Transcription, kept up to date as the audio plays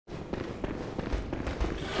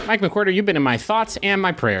Mike McWhorter, you've been in my thoughts and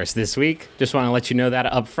my prayers this week. Just want to let you know that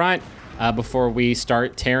up front before we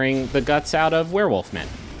start tearing the guts out of werewolf men.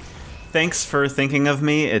 Thanks for thinking of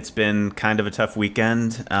me. It's been kind of a tough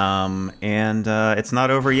weekend, and it's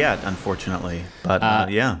not over yet, unfortunately.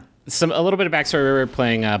 But yeah. A little bit of backstory. We were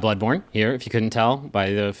playing Bloodborne here, if you couldn't tell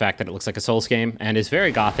by the fact that it looks like a Souls game, and is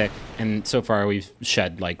very gothic. And so far, we've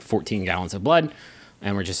shed like 14 gallons of blood,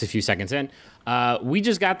 and we're just a few seconds in. We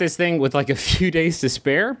just got this thing with like a few days to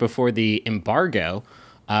spare before the embargo,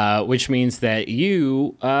 which means that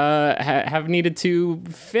you have needed to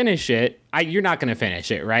finish it. You're not going to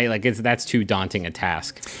finish it, right? Like that's too daunting a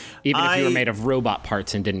task, even if you were made of robot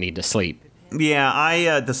parts and didn't need to sleep. Yeah,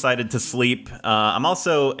 I decided to sleep. I'm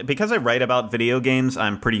also, because I write about video games,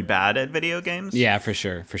 I'm pretty bad at video games. Yeah, for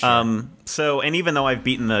sure, for sure. And even though I've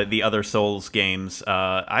beaten the other Souls games,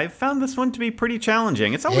 I've found this one to be pretty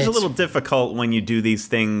challenging. It's always a little difficult when you do these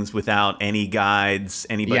things without any guides,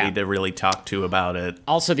 anybody to really talk to about it.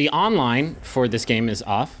 Also, the online for this game is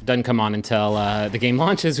off. Doesn't come on until the game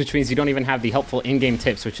launches, which means you don't even have the helpful in-game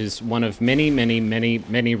tips, which is one of many, many, many,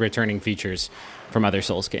 many returning features from other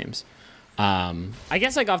Souls games. I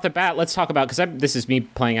guess like off the bat, let's talk about, because this is me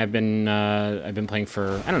playing. I've been playing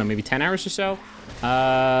for, I don't know, maybe 10 hours or so.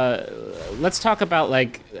 Let's talk about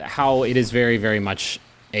like how it is very, very much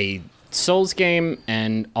a Souls game,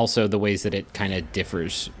 and also the ways that it kind of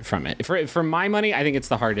differs from it. For my money, I think it's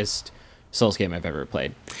the hardest Souls game I've ever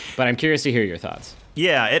played. But I'm curious to hear your thoughts.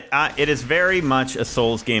 Yeah, it is very much a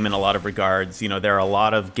Souls game in a lot of regards. You know, there are a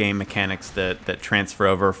lot of game mechanics that transfer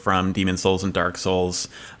over from Demon Souls and Dark Souls.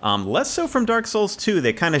 Less so from Dark Souls 2.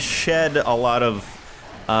 They kind of shed a lot of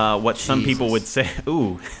what some people would say,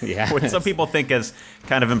 what some people think as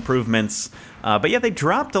kind of improvements. But yeah, they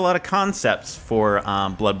dropped a lot of concepts for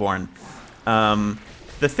Bloodborne.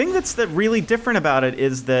 The thing that's really different about it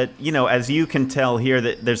is that, you know, as you can tell here,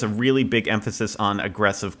 that there's a really big emphasis on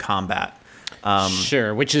aggressive combat.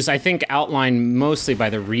 Sure, which is, I think, outlined mostly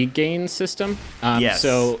by the regain system. Yes.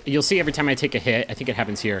 So you'll see every time I take a hit, I think it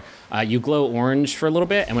happens here, you glow orange for a little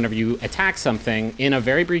bit, and whenever you attack something, in a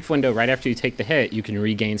very brief window right after you take the hit, you can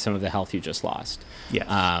regain some of the health you just lost.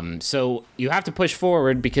 Yes. So you have to push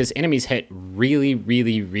forward because enemies hit really,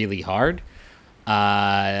 really, really hard.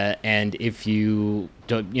 And if you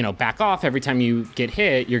don't, back off every time you get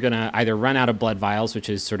hit, you're going to either run out of blood vials, which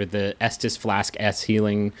is sort of the Estus Flask S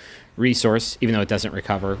healing resource, even though it doesn't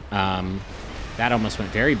recover. That almost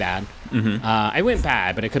went very bad. I went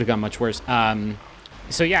bad, but it could have gone much worse.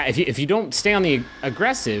 So yeah, if you don't stay on the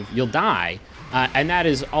aggressive, you'll die. And that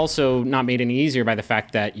is also not made any easier by the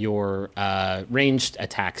fact that your ranged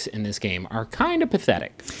attacks in this game are kind of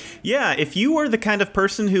pathetic. Yeah, if you were the kind of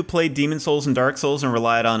person who played Demon Souls and Dark Souls and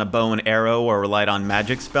relied on a bow and arrow or relied on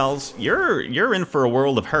magic spells, you're in for a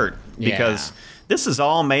world of hurt, because this is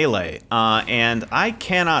all melee. And I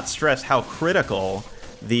cannot stress how critical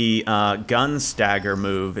the gun stagger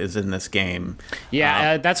move is in this game.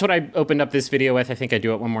 Yeah, that's what I opened up this video with. I think I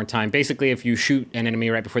do it one more time. Basically, if you shoot an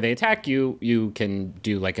enemy right before they attack you, you can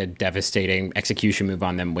do like a devastating execution move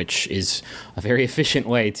on them, which is a very efficient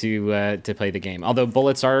way to play the game. Although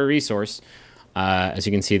bullets are a resource. As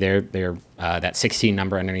you can see there, they're that 16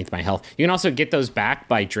 number underneath my health. You can also get those back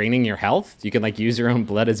by draining your health. You can like use your own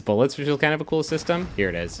blood as bullets, which is kind of a cool system. Here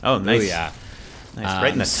it is. Oh, nice. Ooh, yeah. Nice,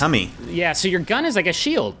 right in the tummy. Yeah, so your gun is like a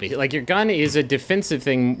shield. Like your gun is a defensive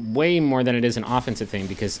thing way more than it is an offensive thing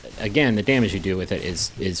because, again, the damage you do with it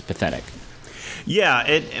is pathetic.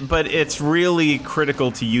 Yeah, but it's really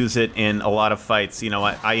critical to use it in a lot of fights. You know,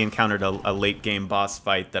 I encountered a late game boss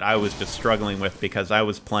fight that I was just struggling with because I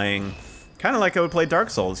was playing kind of like I would play Dark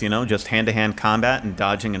Souls, you know, just hand-to-hand combat and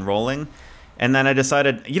dodging and rolling. And then I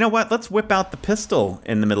decided, you know what, let's whip out the pistol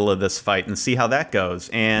in the middle of this fight and see how that goes.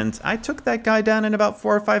 And I took that guy down in about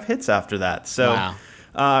 4 or 5 hits after that. So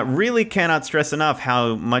really cannot stress enough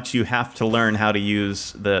how much you have to learn how to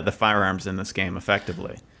use the firearms in this game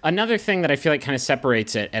effectively. Another thing that I feel like kind of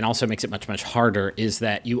separates it and also makes it much, much harder is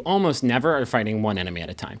that you almost never are fighting one enemy at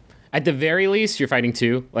a time. At the very least, you're fighting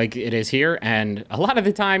 2, like it is here. And a lot of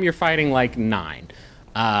the time, you're fighting like 9.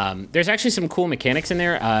 There's actually some cool mechanics in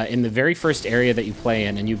there. In the very first area that you play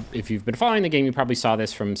in, and if you've been following the game, you probably saw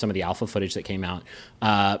this from some of the alpha footage that came out.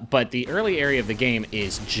 But the early area of the game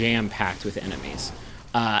is jam-packed with enemies.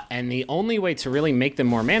 And the only way to really make them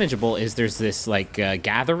more manageable is there's this like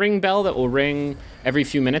gathering bell that will ring every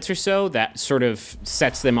few minutes or so that sort of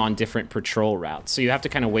sets them on different patrol routes. So you have to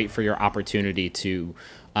kind of wait for your opportunity to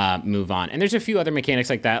move on. And there's a few other mechanics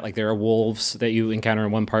like that. Like there are wolves that you encounter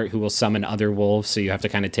in one part who will summon other wolves. So you have to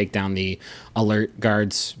kind of take down the alert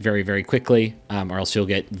guards very, very quickly, or else you'll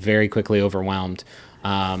get very quickly overwhelmed.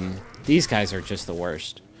 These guys are just the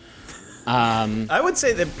worst. I would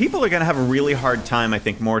say that people are going to have a really hard time, I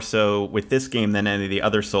think, more so with this game than any of the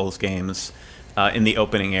other Souls games in the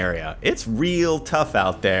opening area. It's real tough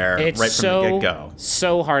out there right from the get-go.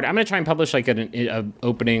 So hard. I'm going to try and publish like an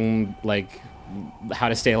opening, like, how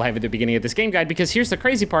to stay alive at the beginning of this game guide, because here's the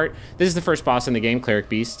crazy part. This is the first boss in the game, Cleric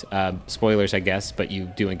Beast. Spoilers, I guess, but you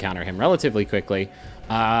do encounter him relatively quickly.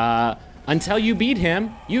 Until you beat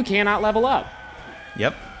him, you cannot level up.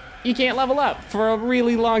 Yep. You can't level up for a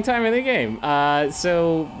really long time in the game.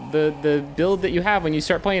 So the build that you have when you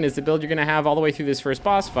start playing is the build you're going to have all the way through this first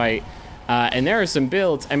boss fight. And there are some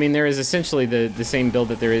builds. I mean, there is essentially the same build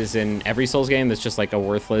that there is in every Souls game that's just like a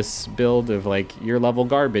worthless build of like your level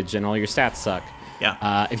garbage and all your stats suck.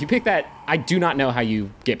 Yeah. If you pick that, I do not know how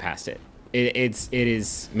you get past it. It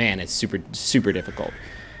is, man, it's super difficult.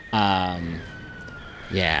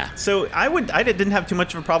 Yeah. So I didn't have too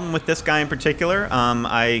much of a problem with this guy in particular.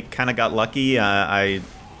 I kind of got lucky. I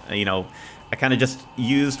kind of just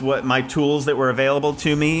used my tools that were available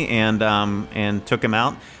to me and took him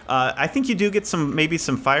out. I think you do get maybe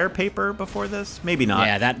some fire paper before this. Maybe not.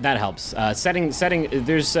 Yeah, that helps. Setting.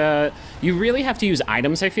 There's you really have to use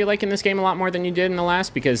items. I feel like in this game a lot more than you did in the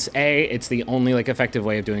last, because it's the only like effective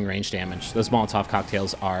way of doing range damage. Those Molotov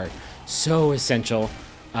cocktails are so essential.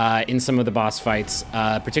 In some of the boss fights,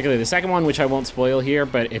 particularly the second one, which I won't spoil here,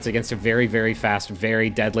 but it's against a very, very fast, very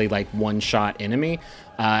deadly, like, one-shot enemy.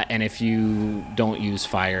 And if you don't use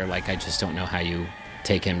fire, like, I just don't know how you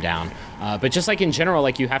take him down. But just like in general,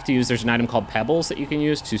 like, you have to use, there's an item called Pebbles that you can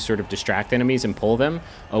use to sort of distract enemies and pull them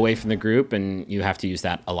away from the group, and you have to use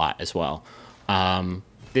that a lot as well.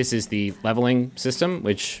 This is the leveling system,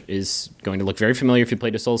 which is going to look very familiar if you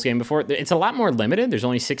played a Souls game before. It's a lot more limited. There's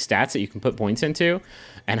only 6 stats that you can put points into,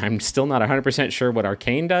 and I'm still not 100% sure what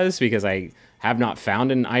Arcane does because I have not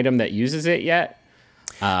found an item that uses it yet.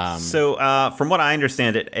 So from what I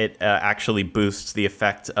understand, it actually boosts the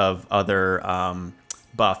effect of other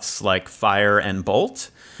buffs like fire and bolt.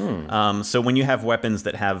 So when you have weapons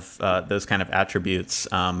that have those kind of attributes,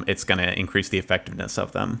 it's going to increase the effectiveness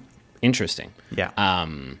of them. Interesting. Yeah.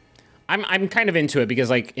 I'm kind of into it because,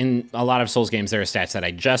 like, in a lot of Souls games, there are stats that I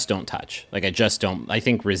just don't touch. Like, I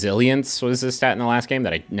think Resilience was a stat in the last game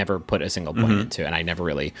that I never put a single point into, and I never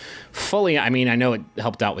really fully, I mean, I know it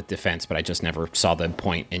helped out with defense, but I just never saw the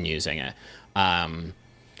point in using it.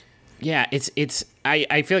 Yeah,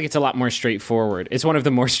 I feel like it's a lot more straightforward. It's one of the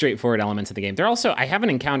more straightforward elements of the game. I haven't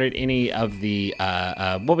encountered any of the,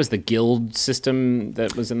 what was the guild system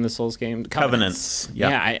that was in the Souls game? Covenants. Yep.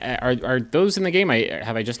 Yeah, are those in the game?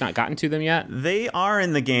 Have I just not gotten to them yet? They are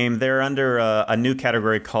in the game. They're under a new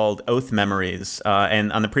category called Oath Memories.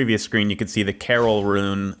 And on the previous screen, you could see the Carol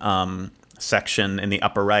rune section in the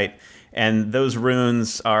upper right. And those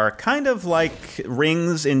runes are kind of like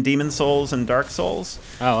rings in Demon Souls and Dark Souls.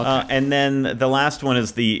 Oh, okay. And then the last one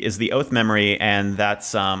is the Oath Memory, and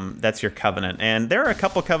that's your Covenant. And there are a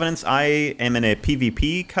couple Covenants. I am in a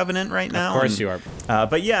PvP Covenant right now. Of course you are.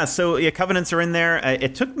 But yeah, so yeah, Covenants are in there.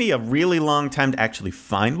 It took me a really long time to actually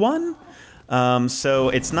find one. So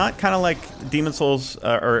it's not kind of like Demon Souls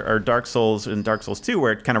or Dark Souls and Dark Souls 2,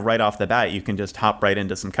 where it kind of right off the bat you can just hop right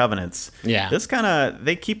into some Covenants. Yeah. This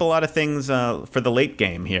they keep a lot of things for the late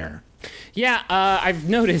game here. Yeah, I've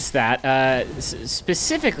noticed that.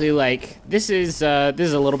 Specifically, like, this is a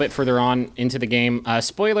little bit further on into the game.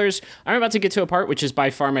 Spoilers, I'm about to get to a part which is by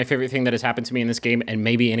far my favorite thing that has happened to me in this game, and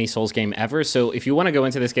maybe any Souls game ever. So if you want to go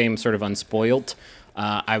into this game sort of unspoiled,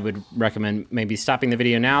 I would recommend maybe stopping the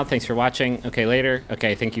video now. Thanks for watching. Okay, later.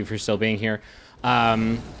 Okay, thank you for still being here.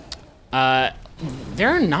 There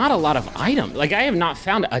are not a lot of items. Like, I have not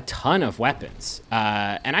found a ton of weapons.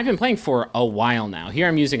 And I've been playing for a while now. Here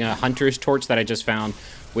I'm using a hunter's torch that I just found,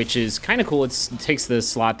 which is kind of cool. It takes the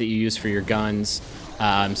slot that you use for your guns,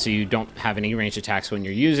 so you don't have any ranged attacks when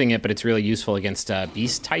you're using it, but it's really useful against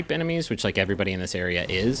beast-type enemies, which, like, everybody in this area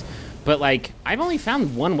is. But, like, I've only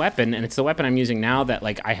found one weapon, and it's the weapon I'm using now that,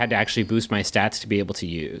 like, I had to actually boost my stats to be able to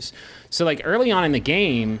use. So, like, early on in the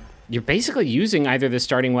game, you're basically using either the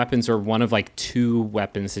starting weapons or one of, like, 2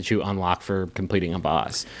 weapons that you unlock for completing a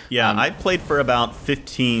boss. Yeah, I played for about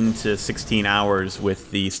 15 to 16 hours with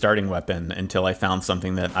the starting weapon until I found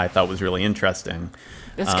something that I thought was really interesting.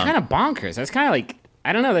 That's kind of bonkers. That's kind of like,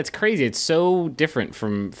 I don't know, that's crazy. It's so different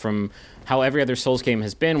from how every other Souls game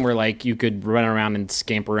has been, where, like, you could run around and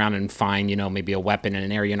scamper around and find, you know, maybe a weapon in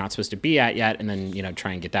an area you're not supposed to be at yet, and then, you know,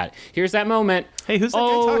 try and get that. Here's that moment. Hey, who's that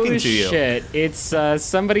guy talking to you? Oh, shit. It's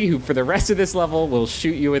somebody who, for the rest of this level, will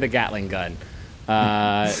shoot you with a Gatling gun.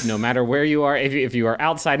 No matter where you are, if you are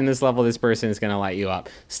outside in this level, this person is going to light you up.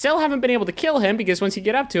 Still haven't been able to kill him, because once you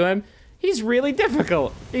get up to him, he's really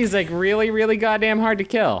difficult. He's like really, really goddamn hard to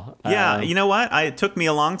kill. Yeah, you know what? It took me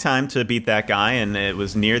a long time to beat that guy, and it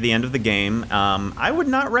was near the end of the game. I would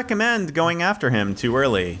not recommend going after him too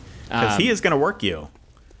early, because he is going to work you.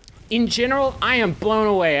 In general, I am blown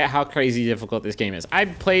away at how crazy difficult this game is. I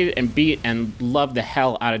played and beat and loved the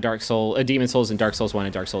hell out of Demon Souls and Dark Souls 1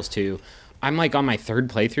 and Dark Souls 2. I'm like on my 3rd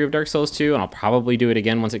playthrough of Dark Souls 2, and I'll probably do it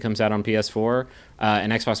again once it comes out on PS4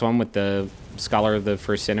 and Xbox One with the Scholar of the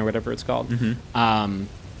First Sin or whatever it's called.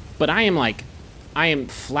 But I am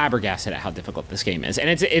flabbergasted at how difficult this game is, and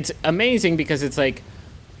it's amazing because it's like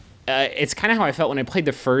it's kind of how I felt when I played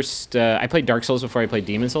I played Dark Souls before I played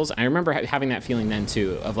Demon Souls. I remember having that feeling then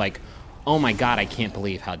too of like, oh my god, I can't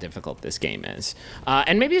believe how difficult this game is.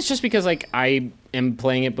 And maybe it's just because like I am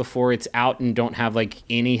playing it before it's out and don't have like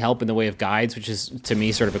any help in the way of guides, which is to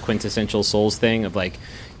me sort of a quintessential Souls thing of like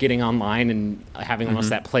getting online and having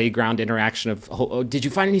almost that playground interaction of, oh, did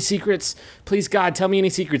you find any secrets? Please God, tell me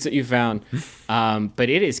any secrets that you found. But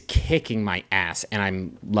it is kicking my ass and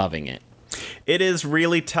I'm loving it. It is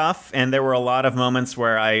really tough, and there were a lot of moments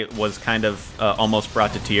where I was kind of almost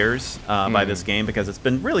brought to tears by this game, because it's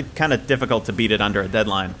been really kind of difficult to beat it under a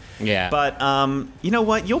deadline. Yeah. But you know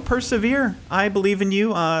what? You'll persevere. I believe in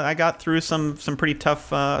you. I got through some pretty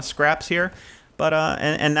tough scraps here, but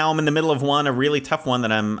and now I'm in the middle of a really tough one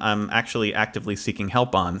that I'm actually actively seeking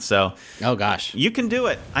help on. So. Oh gosh. You can do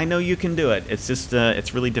it. I know you can do it. It's just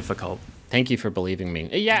it's really difficult. Thank you for believing me.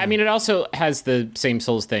 Yeah, I mean, it also has the same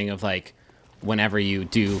Souls thing of like, whenever you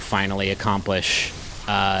do finally accomplish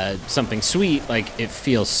something sweet, like it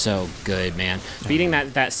feels so good, man. Beating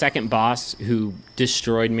that second boss who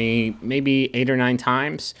destroyed me maybe 8 or 9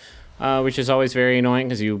 times, which is always very annoying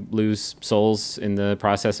because you lose souls in the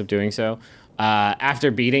process of doing so.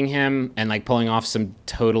 After beating him and like pulling off some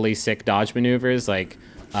totally sick dodge maneuvers, like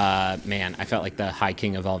man, I felt like the high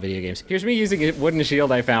king of all video games. Here's me using a wooden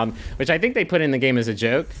shield I found, which I think they put in the game as a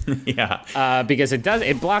joke. Yeah. Because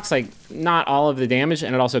it blocks like not all of the damage,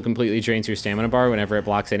 and it also completely drains your stamina bar whenever it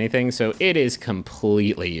blocks anything. So it is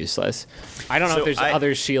completely useless. I don't know if there's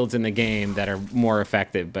other shields in the game that are more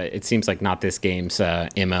effective, but it seems like not this game's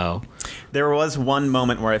MO. There was one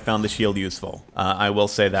moment where I found the shield useful. I will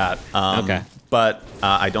say that. Okay. But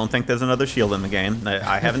I don't think there's another shield in the game.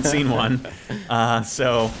 I haven't seen one.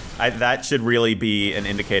 So that should really be an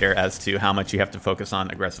indicator as to how much you have to focus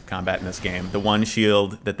on aggressive combat in this game. The one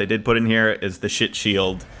shield that they did put in here is the shit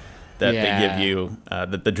shield that they give you,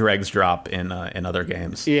 that the dregs drop in other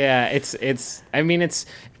games. Yeah, it's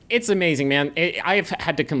amazing, man. I've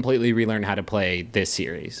had to completely relearn how to play this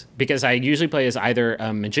series because I usually play as either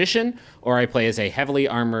a magician or I play as a heavily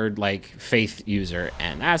armored like faith user,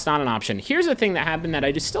 and that's not an option. Here's the thing that happened that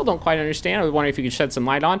I just still don't quite understand. I was wondering if you could shed some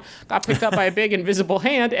light on. Got picked up by a big invisible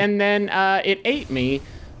hand, and then it ate me,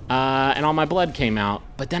 and all my blood came out.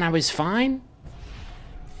 But then I was fine.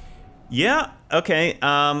 Yeah, okay.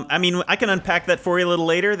 I mean, I can unpack that for you a little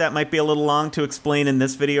later. That might be a little long to explain in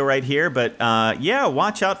this video right here, but yeah,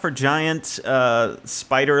 watch out for giant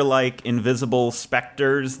spider-like invisible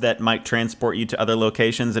specters that might transport you to other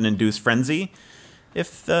locations and induce frenzy,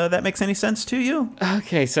 if that makes any sense to you.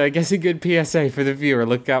 Okay, so I guess a good PSA for the viewer,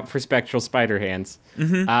 look out for spectral spider hands.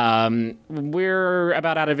 We're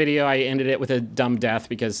about out of video. I ended it with a dumb death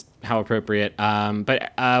because how appropriate.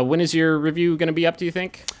 But when is your review going to be up, do you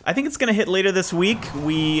think? I think it's going to hit later this week.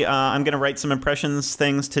 I'm going to write some impressions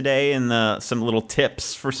things today and some little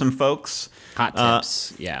tips for some folks. Hot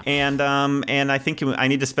tips, yeah. And I think I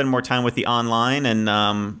need to spend more time with the online,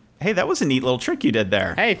 and hey, that was a neat little trick you did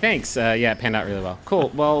there. Hey, thanks. Yeah, it panned out really well. Cool.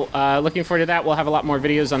 Well, looking forward to that. We'll have a lot more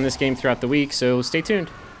videos on this game throughout the week, so stay tuned.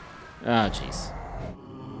 Oh, jeez.